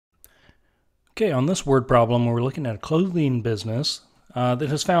Okay, on this word problem, we're looking at a clothing business that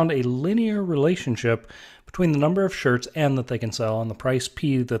has found a linear relationship between the number of shirts N that they can sell and the price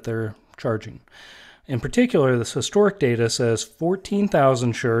P that they're charging. In particular, this historic data says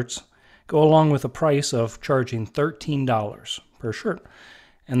 14,000 shirts go along with a price of charging $13 per shirt.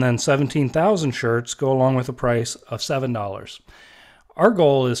 And then 17,000 shirts go along with a price of $7. Our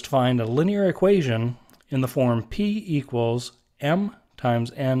goal is to find a linear equation in the form P equals M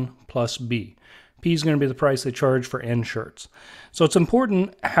times N plus B. P is going to be the price they charge for N shirts. So it's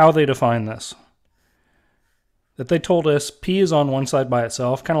important how they define this. That they told us P is on one side by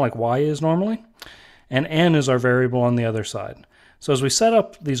itself, kind of like Y is normally, and N is our variable on the other side. So as we set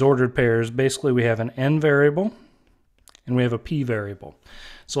up these ordered pairs, basically we have an N variable and we have a P variable.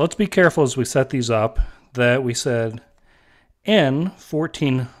 So let's be careful as we set these up that we said N,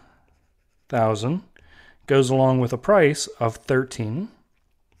 14,000, goes along with a price of 13.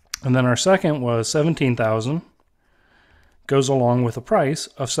 And then our second was 17,000, goes along with a price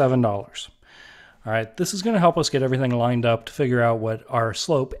of $7. All right, this is going to help us get everything lined up to figure out what our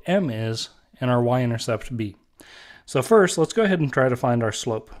slope M is and our y-intercept B. So first, let's go ahead and try to find our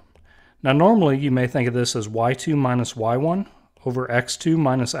slope. Now normally you may think of this as y2 minus y1 over x2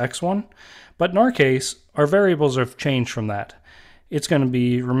 minus x1, but in our case, our variables have changed from that. It's going to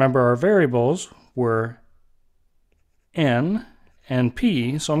be, remember our variables were N and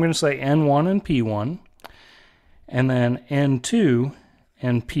P, so I'm going to say N1 and P1, and then N2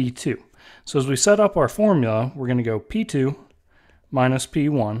 and P2. So as we set up our formula, we're going to go P2 minus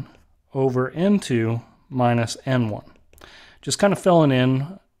P1 over N2 minus N1. Just kind of filling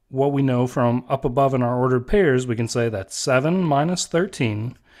in what we know from up above in our ordered pairs, we can say that's 7 minus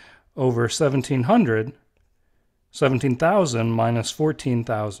 13 over 17,000 minus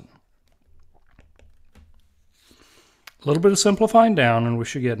 14,000. A little bit of simplifying down and we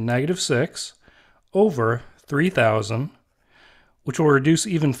should get negative 6 over 3,000, which will reduce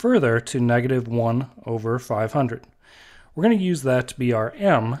even further to negative 1 over 500. We're going to use that to be our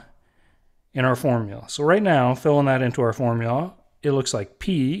M in our formula. So right now, filling that into our formula, it looks like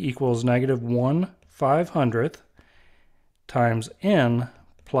P equals negative 1/500 times N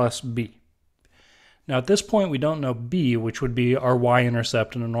plus B. Now at this point we don't know B, which would be our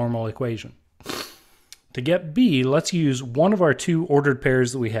y-intercept in a normal equation. To get B, let's use one of our two ordered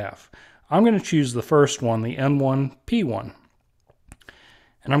pairs that we have. I'm going to choose the first one, the N1, P1.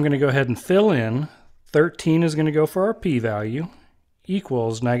 And I'm going to go ahead and fill in, 13 is going to go for our P value,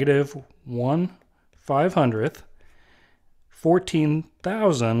 equals negative 1/500.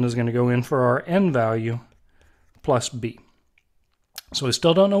 14,000 is going to go in for our N value plus B. So we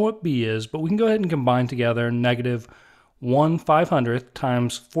still don't know what B is, but we can go ahead and combine together negative 1/500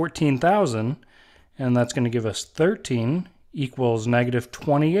 times 14,000, and that's going to give us 13 equals negative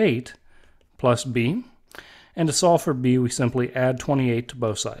 28 plus B. And to solve for B, we simply add 28 to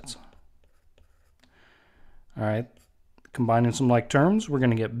both sides. All right, combining some like terms, we're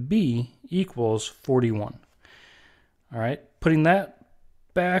going to get B equals 41. All right, putting that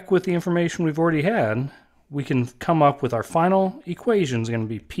back with the information we've already had, we can come up with our final equation is going to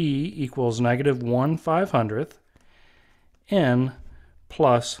be P equals negative 1/500 N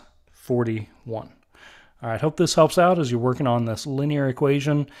plus 41. All right, hope this helps out as you're working on this linear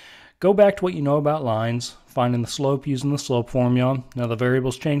equation. Go back to what you know about lines, finding the slope using the slope formula. Now the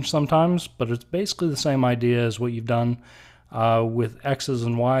variables change sometimes, but it's basically the same idea as what you've done with x's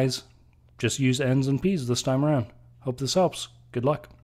and y's. Just use n's and p's this time around. Hope this helps. Good luck.